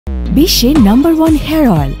বিশ্বের number 1 hair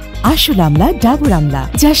oil আসল আমলা ডাবর আমলা,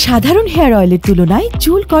 যা সাধারণ হেয়ার অয়েলের তুলনায়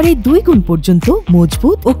চুল করে 2 গুণ পর্যন্ত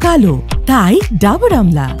মজবুত ও কালো, তাই ডাবর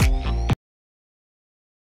আমলা।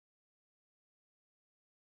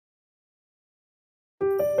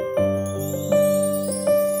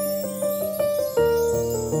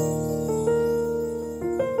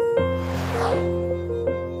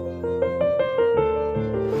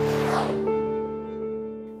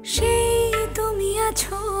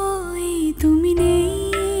 তুমি নেই,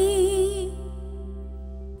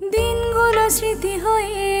 দিনগুলো স্মৃতি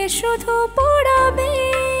হয়ে শুধু পড়াবে।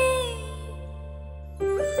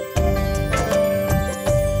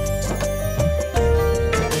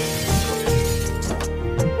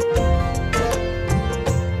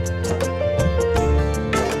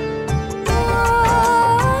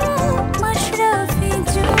 মাশরাফে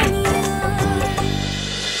জুনিয়া।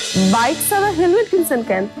 বাইক ছাড়া হেলমেট কিনছেন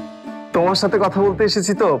কেন? তোমার সাথে কথা বলতে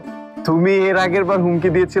এসেছি তো। তুমি এর আগের বার হুমকি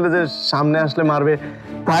দিয়েছিলে যে সামনে আসলে মারবে,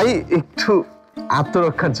 তাই একটু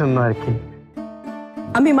আত্মরক্ষার জন্য আর কি।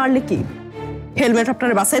 আমি মারলে কি হেলমেট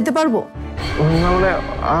আপনারা বাঁচাইতে পারবো? মানে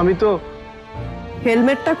আমি তো।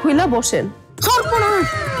 হেলমেটটা খুইলা বসেন। সর্বনাশ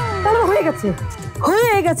হয়ে গেছে,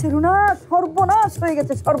 হয়ে গেছে রুনা, সর্বনাশ হয়ে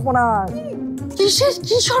গেছে, সর্বনাশ। কিসের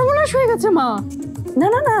কি সর্বনাশ হয়ে গেছে মা? না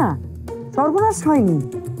না না, সর্বনাশ হয়নি।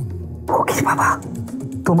 ফকির বাবা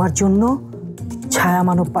তোমার জন্য ছায়া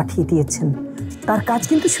মানব পাঠিয়ে দিয়েছেন, তার কাজ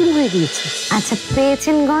কিন্তু শুরু হয়ে গিয়েছে। আচ্ছা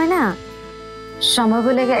পেয়েছেন গয়না, সম্ভব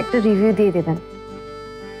হলে একটা রিভিউ দিয়ে দেবেন।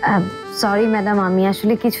 সরি ম্যাডাম, আমি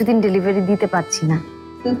আসলে কিছুদিন ডেলিভারি দিতে পারছি না।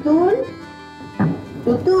 তুতুল,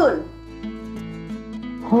 তুতুল,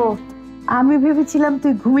 হো আমি ভেবেছিলাম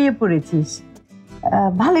তুই ঘুমিয়ে পড়েছিস।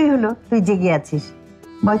 ভালোই হলো তুই জেগে আছিস।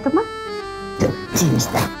 বয় তো মা, জিনিস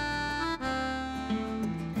দেখ।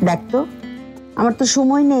 দেখ তো, আমার তো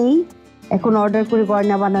সময় নেই এখন অর্ডার করে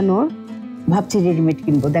গয়না বানানোর, ভাবছি রেডিমেড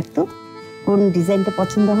কিনবো। দেখ তো কোন ডিজাইনটা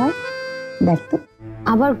পছন্দ হয়, দেখ তো।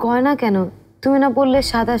 আবার গয়না কেন? তুমি না বললে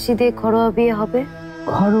সাদা সিধে ঘরোয়া বিয়ে হবে?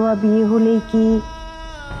 ঘরোয়া বিয়ে হলেই কি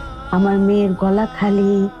আমার মেয়ের গলা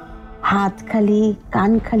খালি, হাত খালি,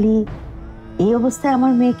 কান খালি, এই অবস্থায়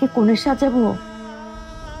আমার মেয়েকে কোণে সাজাবো?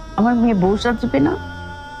 আমার মেয়ে বউ সাজবে না?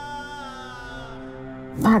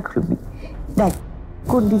 ভাগ রবি, দেখ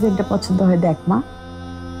কোন ডিজাইনটা পছন্দ হয়, দেখ মা।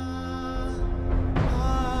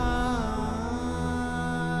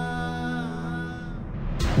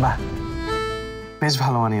 বাহ, বেশ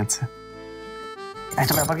ভালো মানিয়েছে।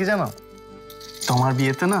 একটা ব্যাপার কি জানো, তোমার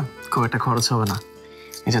বিয়েতে না খুব একটা খরচ হবে না।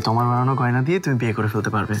 এই যে তোমার বানানো গয়না দিয়ে তুমি বিয়ে করে ফেলতে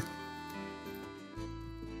পারবে।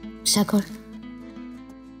 সাগর,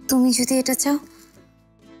 তুমি যদি এটা চাও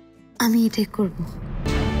আমি এটাই করব।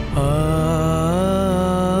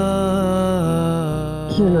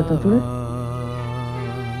 কি হলো তুতুল,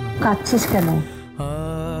 কাঁদছিস কেন?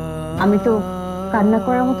 আমি তো কান্না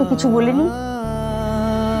করার মতো কিছু বলিনি।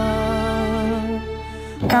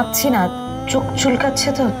 কাঁদছি না, চোখ চুলকাচ্ছে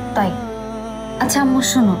তো তাই। আচ্ছা আম্মু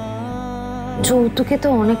শোনো, যৌতুকে তো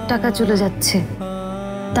অনেক টাকা চলে যাচ্ছে,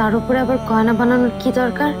 তার উপরে আবার গয়না বানানোর কি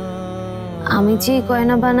দরকার? আমি যে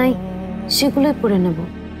গয়না বানাই সেগুলোই পরে নেব।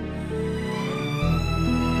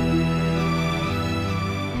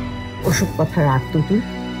 ওসব কথা রাখ তুই,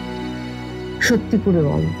 সত্যি করে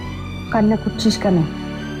বল, কান্না করছিস কেন?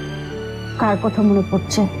 কার কথা মনে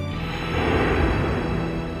পড়ছে?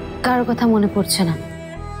 কার কথা মনে পড়ছে না,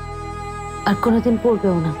 আর কোনোদিন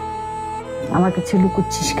পড়বেও না। আমার কাছে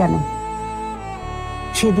লুকোচ্ছিস কেন?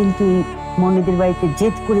 সেদিন তুই মনিদের বাড়িতে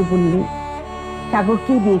জেদ করে বললি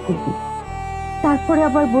সাগরকেই বিয়ে করবি, তারপরে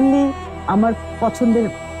আবার বললি আমার পছন্দের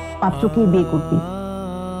পাত্রকেই বিয়ে করবি।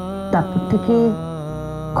 তারপর থেকে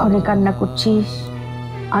ক্ষণে কান্না করছিস,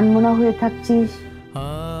 আনমনা হয়ে থাকছিস।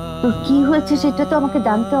 তোর কি হয়েছে সেটা তো আমাকে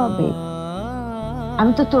জানতে হবে।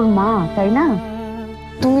 আমি তো তোর মা, তাই না?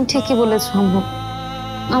 তুমি ঠিকই বলেছ আম্মু,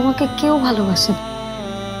 আমাকে কেউ ভালোবাসে না,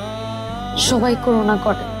 সবাই করুণা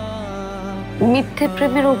করে, মিথ্যে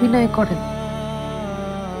প্রেমের অভিনয় করে।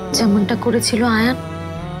 যেমনটা করেছিল আয়ান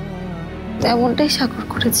তেমনটাই সাগর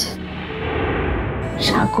করেছে।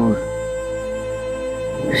 সাগর?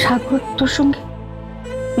 সাগর তোর সঙ্গে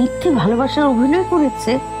মিথ্যে ভালোবাসার অভিনয়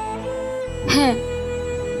করেছে? হ্যাঁ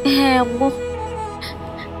হ্যাঁ আম্মু,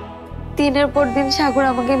 দিনের পর দিন সাগর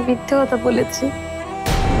আমাকে মিথ্যে কথা বলেছে।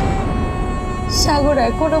 সাগর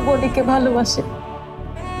এখনো বনিকে ভালোবাসে,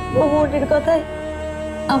 ও বনির কথায়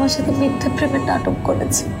আমার সাথে মিথ্যে প্রেমের নাটক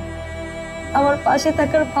করেছে, আমার পাশে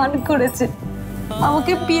থাকার ভান করেছে,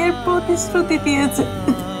 আমাকে বিয়ের প্রতিশ্রুতি দিয়েছে।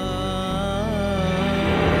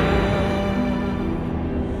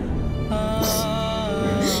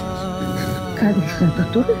 কাঁদিস না তো,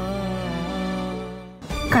 তোর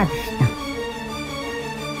কাঁদিস না।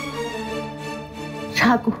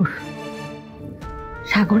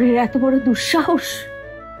 সাগরের এত বড় দুঃসাহস,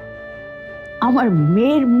 আমার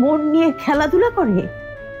মেয়ের মন নিয়ে খেলাধুলা করে।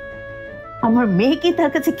 আমার মেয়ে কি তার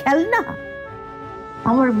কাছে খেলনা?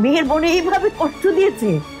 আমার মেয়ের মনে এইভাবে কষ্ট দিয়েছে,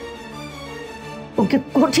 ওকে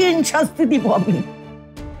কঠিন শাস্তি দিব আমি।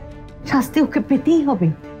 শাস্তি ওকে পেতেই হবে।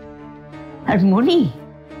 আর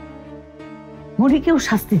মণিকেও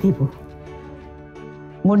শাস্তি দিব।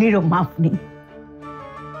 মনিরও মাফ নেই।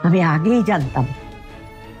 আমি আগেই জানতাম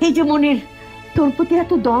এই যে মনির তোর প্রতি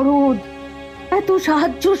এত দরদ, এত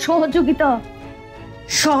সাহায্য সহযোগিতা,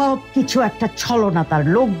 সব কিছু একটা ছলনা, তার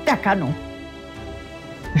লোক দেখানো।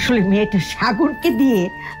 আসলে মেয়েটা সাগরকে দিয়ে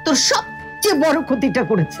তোর সবচেয়ে বড় ক্ষতিটা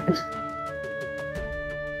করেছে,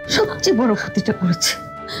 সবচেয়ে বড় ক্ষতিটা করেছে।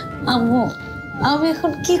 আম্মু, আমি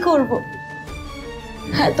এখন কি করব?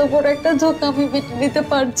 এত বড় একটা ধোঁকা আমি মেনে নিতে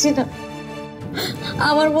পারছি না।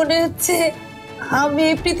 আমার মনে হচ্ছে আমি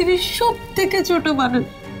এই পৃথিবীর সব থেকে ছোট মানুষ,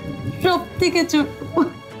 সব থেকে ছোট।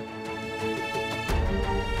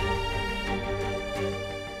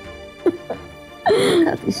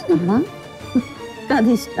 কাঁদিস না মা,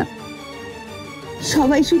 কাঁদিস না।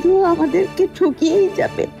 সবাই শুধু আমাদেরকে ঠকিয়েই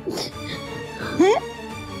যাবে। হ্যাঁ,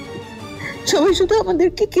 সবাই শুধু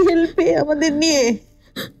আমাদেরকে খেলবে আমাদের নিয়ে,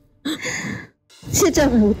 সেটা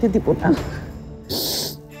আমি হতে দিব না।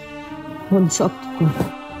 মন শক্ত কর।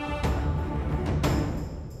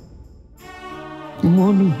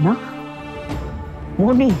 মনি না,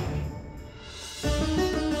 মনি,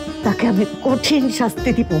 তাকে আমি কঠিন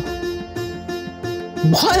শাস্তি দিব।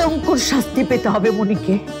 ভয়ঙ্কর শাস্তি পেতে হবে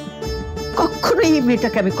মনিকে। কখনো এই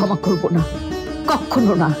মেয়েটাকে আমি ক্ষমা করব না,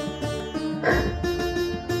 কখনো না।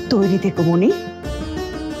 তৈরি থেকো মনি।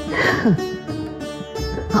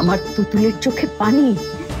 আমার তুতুলের চোখে পানি।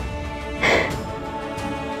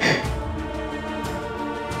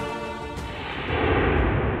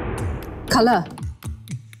 খালা,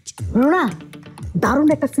 রুনা, দারুণ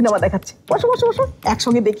একটা সিনেমা দেখাচ্ছে। বসো বসো বসো,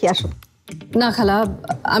 একসঙ্গে দেখি আসো। না খালা,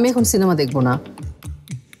 আমি এখন সিনেমা দেখবো না।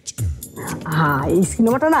 হ্যাঁ, এই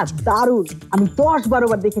সিনেমাটা না দারুণ। আমি 10-12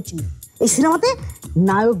 বার দেখেছি। এই সিনেমাতে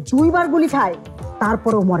নায়ক 2 বার গুলি খায়,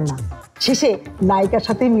 তারপরেও মরে না। শেষে নায়িকার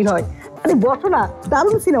সাথে মিল হয়। আরে বসো না,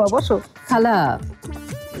 দারুণ সিনেমা, বসো। খালা,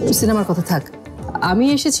 সিনেমার কথা থাক। আমি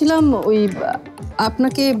এসেছিলাম ওই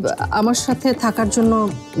আপনাকে আমার সাথে থাকার জন্য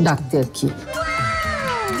ডাকতে আর কি।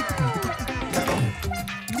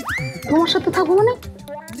 তোমার সাথে থাকবো মানে?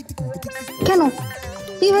 কেন,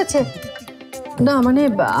 কি হয়েছে? না মানে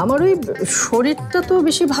আমার ওই শরীরটা তো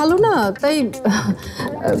বেশি ভালো না, তাই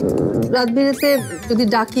রাত বিরেতে যদি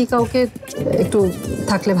ডাকি কাউকে একটু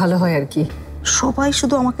থাকলে ভালো হয় আর কি। সবাই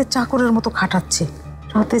শুধু আমাকে চাকরের মতো খাটাচ্ছে,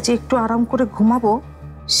 রাতে যে একটু আরাম করে ঘুমাবো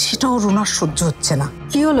সেটাও রুনার সহ্য হচ্ছে না।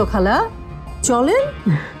 কি হলো খালা, চলেন?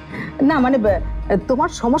 না মানে তোমার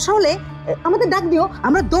সমস্যা হলে আমাদের ডাক দিও,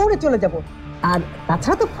 আমরা দৌড়ে চলে যাব। আর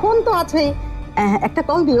তাছাড়া তো ফোন তো আছেই, একটা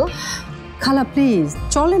কল দিও। খালা প্লিজ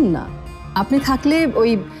চলেন না। আপনি থাকলে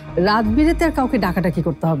ওই রাত বিরেতে আর কাউকে ডাকাডাকি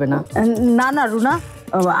করতে হবে না। না না রুনা,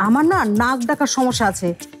 আমার না নাক ডাকার সমস্যা আছে।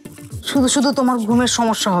 শুধু শুধু তোমার ঘুমের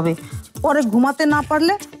সমস্যা হবে, পরে ঘুমাতে না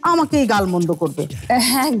পারলে আমাকেই গালমন্দ করবে।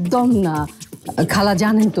 একদম না খালা,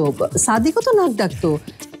 জানেন তো সাদিকও তো নাক ডাকতো,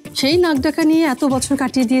 সেই নাক ডাকা নিয়ে এত বছর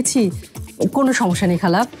কাটিয়ে দিয়েছি। কোনো সমস্যা নেই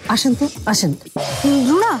খালা, আসেন তো, আসেন।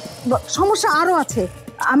 রুনা, সমস্যা আরো আছে।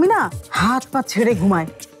 আমি না হাত পা ছেড়ে ঘুমাই,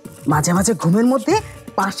 মাঝে মাঝে ঘুমের মধ্যে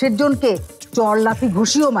পাশের জনকে চড় লাফি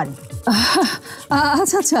ঘুষিও মারি।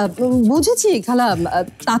 আচ্ছা আচ্ছা, বুঝেছি খালা,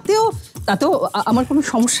 তাতেও আমার কোনো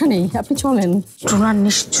সমস্যা নেই, আপনি চলেন। রুনার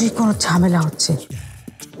নিশ্চয়ই কোনো ঝামেলা হচ্ছে,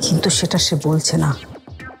 কিন্তু সেটা সে বলছে না।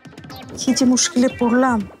 কি যে মুশকিলে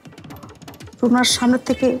পড়লাম, রুনার সামনে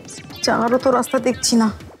থেকে যাওয়ারও তো রাস্তা দেখছি না।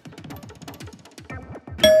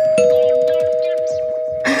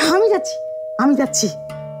 আমি যাচ্ছি।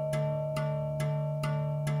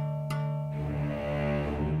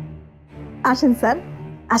 আসেন স্যার,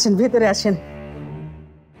 আসেন, ভেতরে আসেন।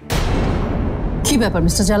 কি ব্যাপার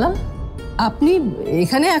মিস্টার জালাল, আপনি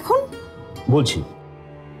এখানে এখন? বলছি,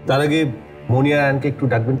 তার আগে মনিয়া আয়নকে একটু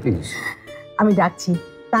ডাকবেন প্লিজ। আমি ডাকছি,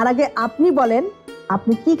 তার আগে আপনি বলেন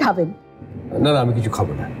আপনি কি খাবেন? না না, আমি কিছু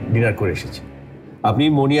খাবো না, ডিনার করে এসেছি। আপনি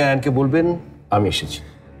মনিয়া আয়নকে বলবেন আমি এসেছি।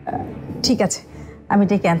 ঠিক আছে, আমি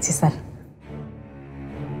ডেকে আনছি স্যার।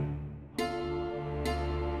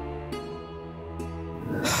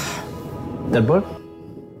 তারপর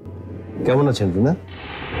কেমন আছেন রুনা?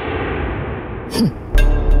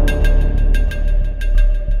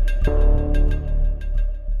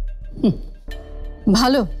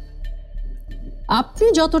 ভালো। আপনি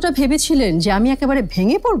যতটা ভেবেছিলেন যে আমি একেবারে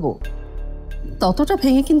ভেঙে পড়ব, ততটা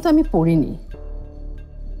ভেঙে কিন্তু আমি পড়িনি।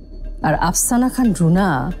 আর আফসানা খান রুনা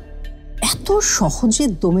এত সহজে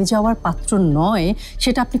দমে যাওয়ার পাত্র নয়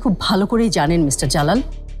সেটা আপনি খুব ভালো করেই জানেন মিস্টার জালাল।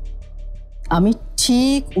 আমি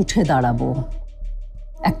ঠিক উঠে দাঁড়াবো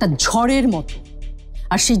একটা ঝড়ের মতো,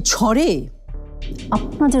 আর সেই ঝড়ে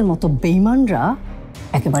আপনাদের মতো বেঈমানরা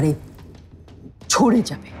একেবারে ঝরে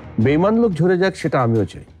যাবে। বেঈমান লোক ঝরে যাক সেটা আমিও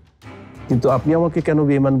চাই, কিন্তু আপনি আমাকে কেন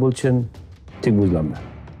বেঈমান বলছেন ঠিক বুঝলাম না।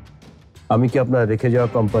 আমি কি আপনার রেখে যাওয়া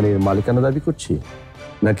কোম্পানির মালিকানা দাবি করছি,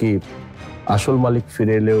 নাকি আসল মালিক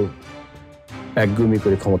ফিরে এলেও একগুমি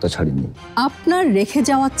করে ক্ষমতা ছাড়িনি? আপনার রেখে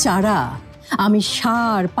যাওয়া চারা আমি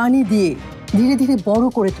সার পানি দিয়ে ধীরে ধীরে বড়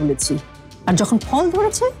করে তুলেছি, আর যখন ফল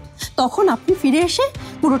ধরেছে তখন আপনি ফিরে এসে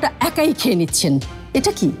পুরোটা একাই খেয়ে নিচ্ছেন।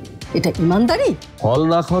 এটা কি? এটা ইমানদারি? ফল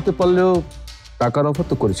না খাওয়াতে পারলেও টাকার অফার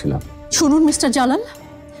তো করেছিলাম। শুনুন মিস্টার জালাল,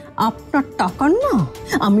 আপনার টাকার না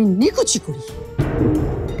আমি নিকুচি করি।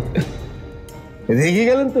 রেগে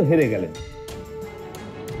গেলেন তো হেরে গেলেন।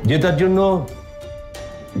 জেতার জন্য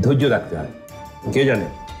ধৈর্য রাখতে হয়। কে জানে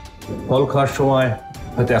ফল খাওয়ার সময়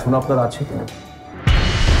হয়তো এখন আপনার আছে।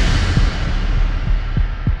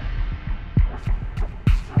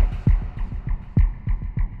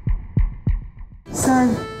 স্যার,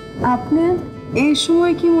 আপনি এই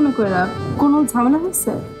সময় কি মনে করে কোনো ঝামেলা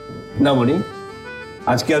হয়েছে? না মনি,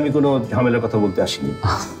 আজকে আমি কোনো ঝামেলার কথা বলতে আসিনি।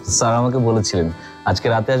 স্যার আমাকে বলেছিলেন আজকে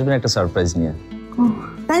রাতে আসবেন একটা সারপ্রাইজ নিয়ে।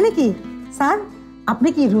 তাই নাকি স্যার? আপনি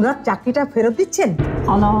কি রুনার চাকরিটা ফেরত দিচ্ছেন?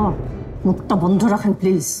 আলা, মুখটা বন্ধ রাখেন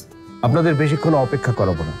প্লিজ। আপনাদের বেশিক্ষণ অপেক্ষা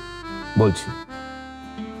করাবো না, বলছি।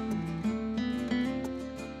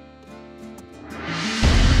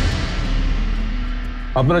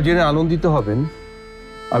 আপনারা জেনে আনন্দিত হবেন,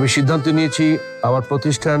 আমি সিদ্ধান্ত নিয়েছি আমার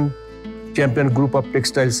প্রতিষ্ঠান চ্যাম্পিয়ন গ্রুপ অফ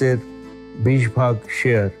টেক্সটাইলসের 20%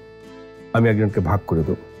 শেয়ার আমি একজনকে ভাগ করে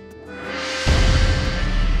দেবো।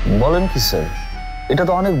 বলেন কি স্যার, এটা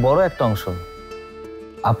তো অনেক বড় একটা অংশ।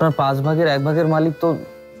 আপনার 5 ভাগের 1 ভাগের মালিক তো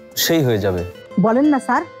সেই হয়ে যাবে। বলেন না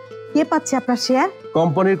স্যার, কে পাচ্ছে আপনার শেয়ার?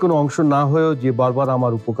 কোম্পানির কোনো অংশ না হয়েও যে বারবার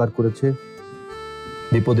আমার উপকার করেছে,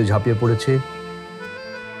 বিপদে ঝাঁপিয়ে পড়েছে,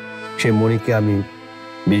 সেই মণিকে আমি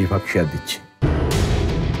 20% শেয়ার দিচ্ছি।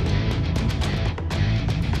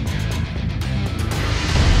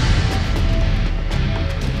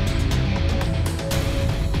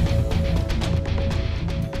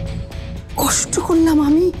 কষ্ট করলাম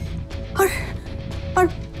আমি, আর আর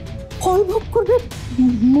ফল ভোগ করবে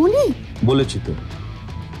মনি। বলেছি তো,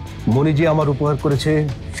 মণি যে আমার উপকার করেছে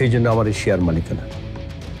সেই জন্য আমার এই শেয়ার মালিকানা।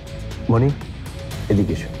 মণি,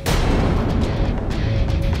 এদিকে এসো।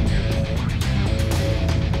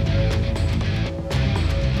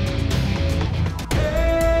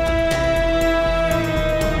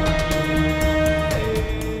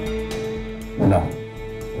 না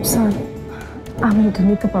স্যার, আমি এটা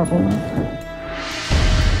নিতে পারবো না।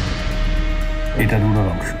 এটা রুনার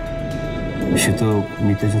অংশ, সে তো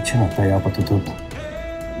নিতে যাচ্ছে না, তাই আপাতত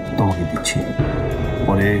তোমাকে দিচ্ছি।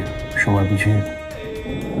 পরে সময় বুঝে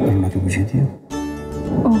রুনাকে বুঝিয়ে দিও।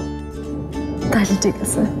 ও তাহলে ঠিক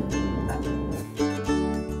আছে।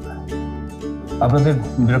 আপনাদের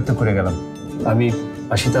বিরক্ত করে গেলাম, আমি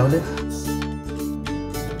আসি তাহলে।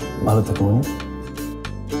 ভালো থাকো মনি।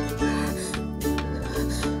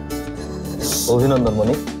 অভিনন্দন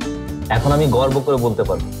মনি, এখন আমি গর্ব করে বলতে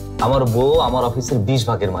পারবো আমার বউ আমার অফিসের 20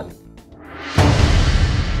 ভাগের মালিক।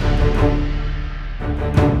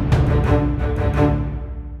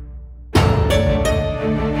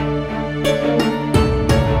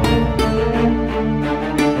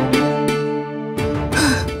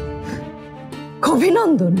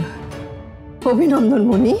 অভিনন্দন, অভিনন্দন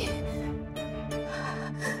মনি।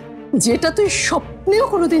 যেটা তুই স্বপ্নেও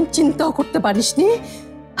কোনোদিন চিন্তাও করতে পারিসনি,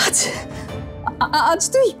 আজ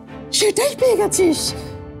তুই সেটাই পেয়ে গেছিস।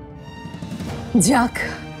 যাক,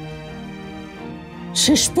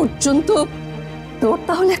 শেষ পর্যন্ত তোর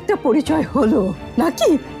তাহলে একটা পরিচয় হলো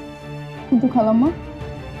নাকি? কিন্তু খালাম্মা,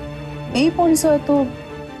 এই পরিচয় তো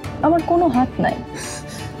আমার কোনো হাত নাই,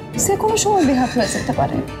 সে কোনো সময় বেহাত হয়ে যেতে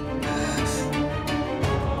পারে।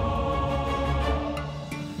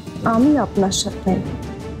 আমি আপনার সাথে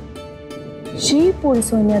সেই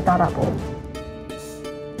পরিচয় নিয়ে দাঁড়াবো,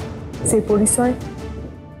 যে পরিচয়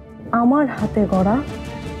আমার হাতে গড়া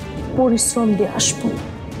পরিশ্রম দিয়ে আসবো।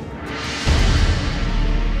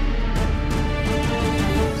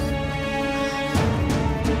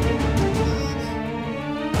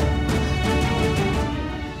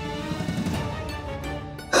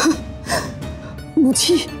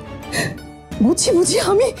 বুঝি বুঝি বুঝি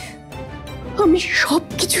আমি আমি সব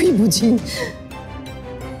কিছুই বুঝি।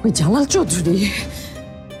 ওই জালাল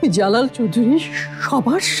চৌধুরী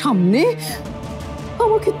সবার সামনে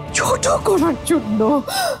আমাকে ছোট করার জন্য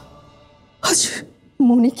আজ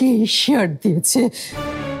মনিকে এই শেয়ার দিয়েছে।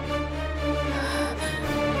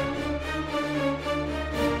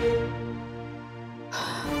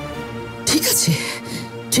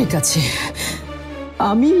 ঠিক আছে,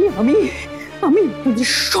 আমি আমি আমি আপনাদের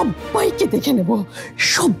সবাইকে দেখে নেব,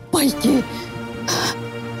 সবাইকে।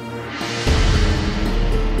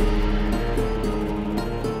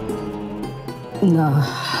 না,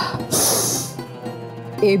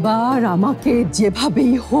 এবার আমাকে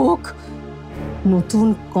যেভাবেই হোক নতুন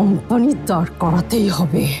কোম্পানি দাঁড় করাতেই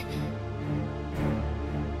হবে।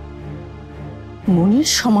 মনির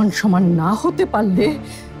সমান সমান না হতে পারলে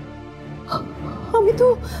আমি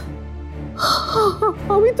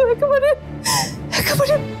তো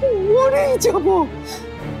একেবারে মরেই যাব।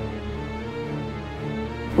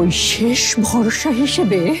 ওই শেষ ভরসা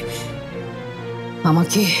হিসেবে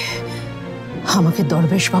আমাকে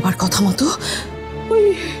দরবেশ বাবার কথা মতো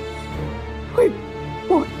ওই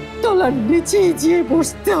তলার নিচে গিয়ে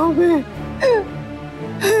বসতে হবে,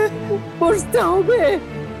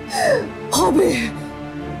 হবে।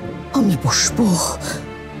 আমি বসবো।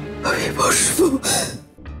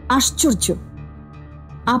 আশ্চর্য,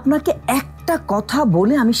 আপনাকে একটা কথা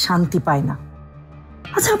বলে আমি শান্তি পাই না।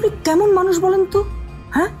 আচ্ছা, আপনি কেমন মানুষ বলেন তো?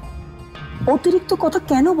 হ্যাঁ, অতিরিক্ত কথা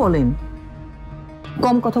কেন বলেন?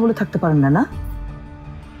 কম কথা বলে থাকতে পারেন না, না?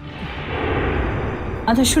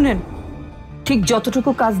 আচ্ছা শুনেন, ঠিক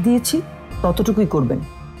যতটুকু কাজ দিয়েছি ততটুকুই করবেন,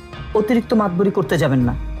 অতিরিক্ত মাতবরি করতে যাবেন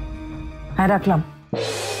না। হ্যাঁ, রাখলাম।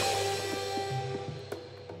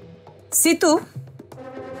 সিতু,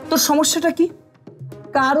 তোর সমস্যাটা কি?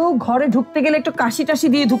 কারো ঘরে ঢুকতে গেলে একটু কাশি টাশি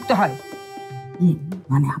দিয়ে ঢুকতে হয়।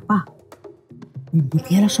 মানে আপা,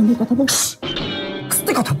 মুখিয়ারার সঙ্গে কথা বল,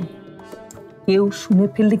 আস্তে কথা বল, কেউ শুনে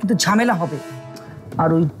ফেললে কিন্তু ঝামেলা হবে। আর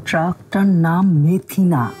ওই ট্রাকটার নাম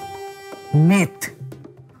মেথিনা, মেথ।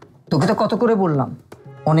 তোকে তো কত করে বললাম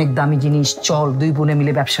অনেক দামি জিনিস, চল দুই বোনে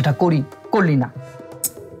মিলে ব্যবসাটা করি, করলি না।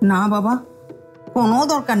 না বাবা, কোনো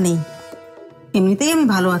দরকার নেই, এমনিতেই আমি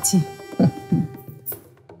ভালো আছি।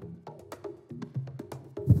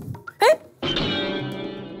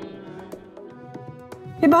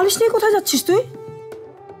 এ বালিশ নিয়ে কোথায় যাচ্ছিস তুই?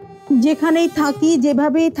 যেখানেই থাকি,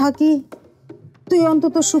 যেভাবেই থাকি, তুই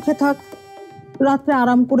অন্তত সুখে থাক, রাত্রে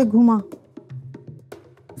আরাম করে ঘুমা।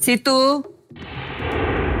 সিতু,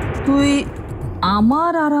 তুই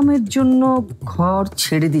আমার আরামের জন্য ঘর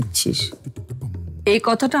ছেড়ে দিচ্ছিস, এই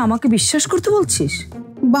কথাটা আমাকে বিশ্বাস করতে বলছিস?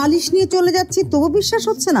 বালিশ নিয়ে চলে যাচ্ছি তবু বিশ্বাস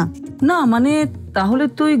হচ্ছে না? না মানে, তাহলে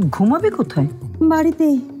তুই ঘুমাবি কোথায়?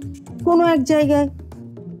 বাড়িতেই, কোনো এক জায়গায়।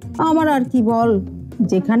 আমার আর কি বল,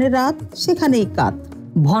 যেখানে রাত সেখানেই কাত।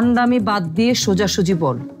 ভণ্ডামি বাদ দিয়ে সোজাসুজি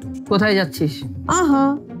বল, কোথায় যাচ্ছিস? আহা,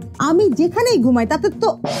 আমি যেখানেই ঘুমাই তাতে তো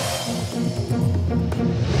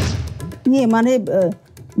মানে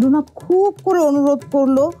রুনা খুব করে অনুরোধ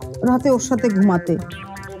করলো রাতে ওর সাথে ঘুমাতে,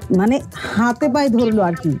 মানে হাতে পায়ে ধরলো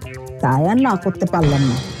আর কি, তাই আর না করতে পারলাম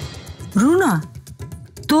না। রুনা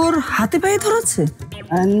তোর হাতে পায়ে ধরেছে?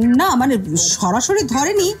 না মানে সরাসরি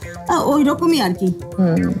ধরেনি, ওই রকমই আর কি।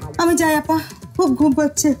 আমি যাই আপা, খুব ঘুম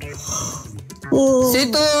পাচ্ছে।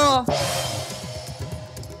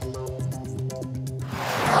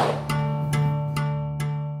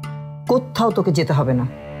 কোথাও তোকে যেতে হবে না,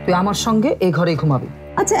 তুই আমার সঙ্গে এই ঘরে ঘুমাবি।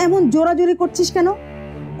 আচ্ছা, এমন জোরাজোরি করছিস কেন?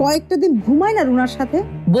 কয়েকটা দিন ঘুমাই না রুনার সাথে?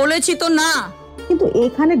 বলেছি তো না। কিন্তু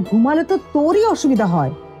এখানে ঘুমালে তো তোরই অসুবিধা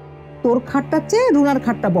হয়, তোর খাটটার চেয়ে রুনার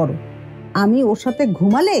খাটটা বড়। আমি ওর সাথে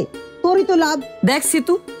ঘুমালে তোরই তো লাভ। দেখ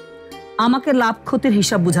সিতু, আমাকে লাভ ক্ষতির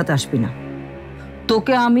হিসাব বুঝাতে আসবি না।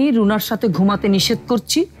 তোকে আমি রুনার সাথে ঘুমাতে নিষেধ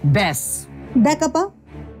করছি, ব্যাস। দেখ আপা,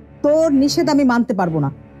 তোর নিষেধ আমি মানতে পারবো না।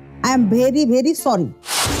 I am very very sorry.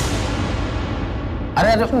 আরে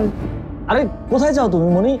আরে আরে, কোথায় যাও তুমি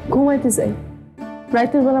মনি? ঘুমাইতে যাই,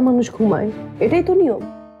 রাতের বেলা মানুষ ঘুমায়, এটাই তো নিয়ম।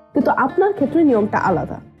 কিন্তু আপনার ক্ষেত্রে নিয়মটা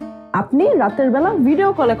আলাদা। আপনি রাতের বেলা ভিডিও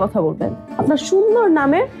কলে কথা বলবেন আপনার সুন্দর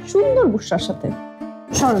নামের সুন্দর বুসার সাথে।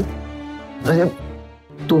 সরল,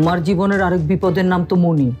 তোমার জীবনের আরেক বিপদের নাম তো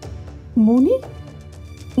মনি। মনি?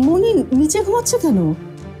 মনি নিচে ঘুমাচ্ছে কেন?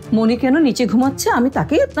 মনি কেন নিচে ঘুমাচ্ছে আমি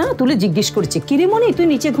তাকে না তুলে জিজ্ঞেস করেছি, কিরে মনি তুই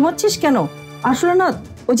নিচে ঘুমাচ্ছিস কেন? আসলে না,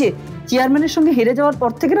 ওই যে চেয়ারম্যানের সঙ্গে হেরে যাওয়ার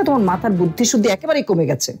পর থেকে না তোমার মাথার বুদ্ধি শুদ্ধি একেবারেই কমে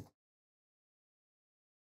গেছে।